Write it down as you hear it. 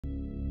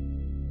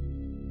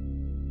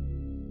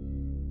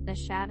The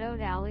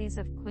shadowed alleys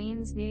of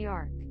Queens, New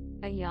York.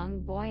 A young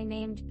boy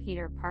named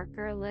Peter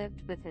Parker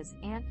lived with his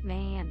Aunt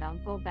May and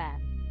Uncle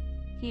Ben.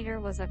 Peter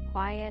was a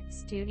quiet,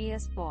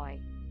 studious boy,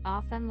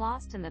 often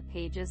lost in the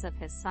pages of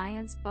his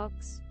science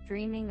books,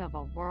 dreaming of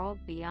a world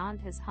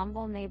beyond his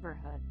humble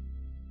neighborhood.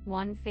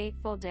 One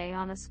fateful day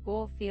on a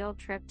school field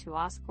trip to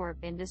Oscorp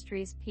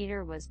Industries,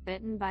 Peter was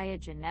bitten by a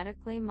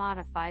genetically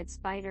modified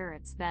spider,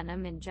 its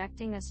venom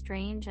injecting a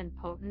strange and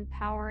potent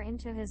power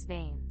into his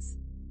veins.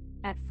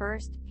 At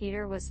first,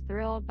 Peter was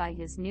thrilled by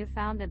his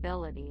newfound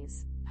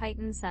abilities,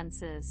 heightened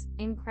senses,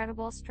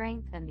 incredible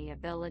strength, and the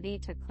ability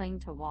to cling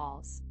to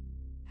walls.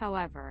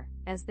 However,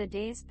 as the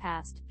days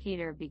passed,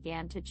 Peter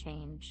began to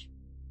change.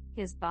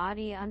 His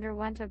body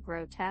underwent a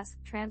grotesque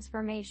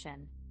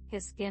transformation,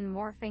 his skin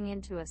morphing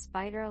into a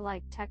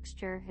spider-like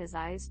texture, his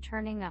eyes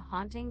turning a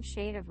haunting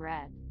shade of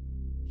red.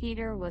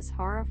 Peter was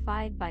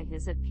horrified by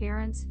his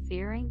appearance,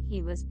 fearing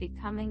he was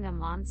becoming a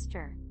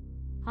monster.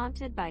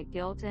 Haunted by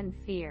guilt and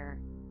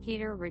fear,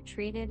 Peter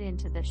retreated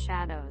into the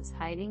shadows,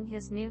 hiding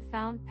his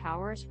newfound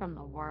powers from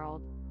the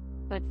world.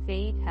 But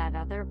fate had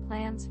other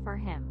plans for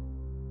him.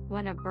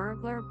 When a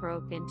burglar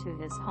broke into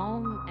his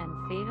home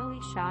and fatally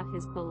shot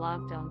his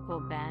beloved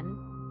Uncle Ben,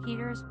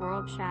 Peter's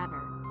world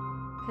shattered.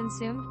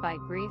 Consumed by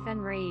grief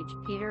and rage,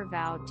 Peter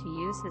vowed to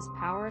use his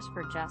powers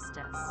for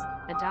justice.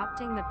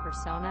 Adopting the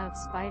persona of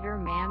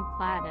Spider-Man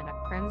clad in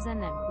a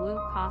crimson and blue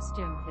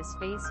costume, his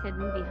face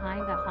hidden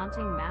behind a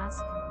haunting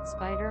mask,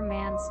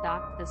 Spider-Man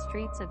stalked the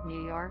streets of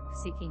New York,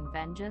 seeking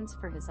vengeance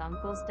for his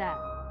uncle's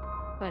death.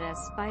 But as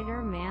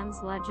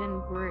Spider-Man's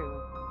legend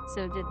grew,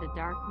 so did the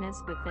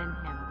darkness within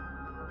him.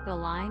 The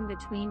line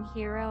between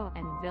hero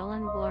and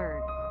villain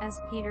blurred,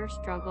 as Peter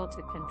struggled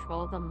to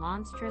control the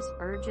monstrous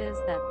urges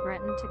that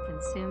threatened to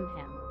consume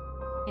him.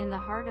 In the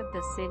heart of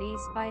the city,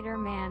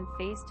 Spider-Man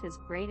faced his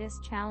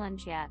greatest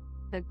challenge yet,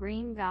 the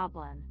Green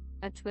Goblin,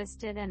 a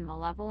twisted and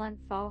malevolent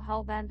foe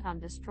hell-bent on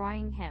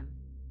destroying him.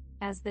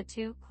 As the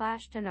two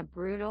clashed in a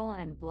brutal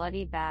and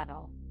bloody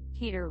battle,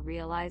 Peter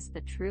realized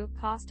the true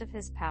cost of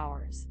his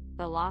powers,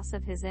 the loss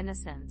of his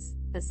innocence,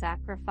 the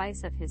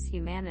sacrifice of his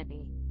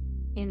humanity.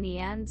 In the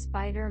end,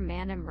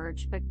 Spider-Man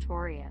emerged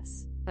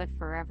victorious, but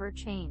forever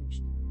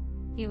changed.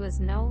 He was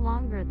no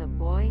longer the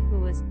boy who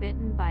was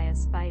bitten by a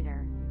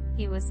spider.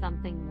 He was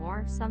something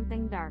more,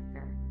 something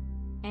darker.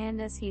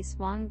 And as he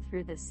swung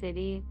through the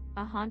city,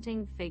 a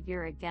haunting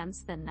figure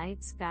against the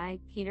night sky,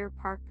 Peter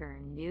Parker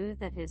knew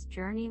that his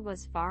journey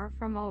was far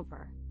from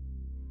over.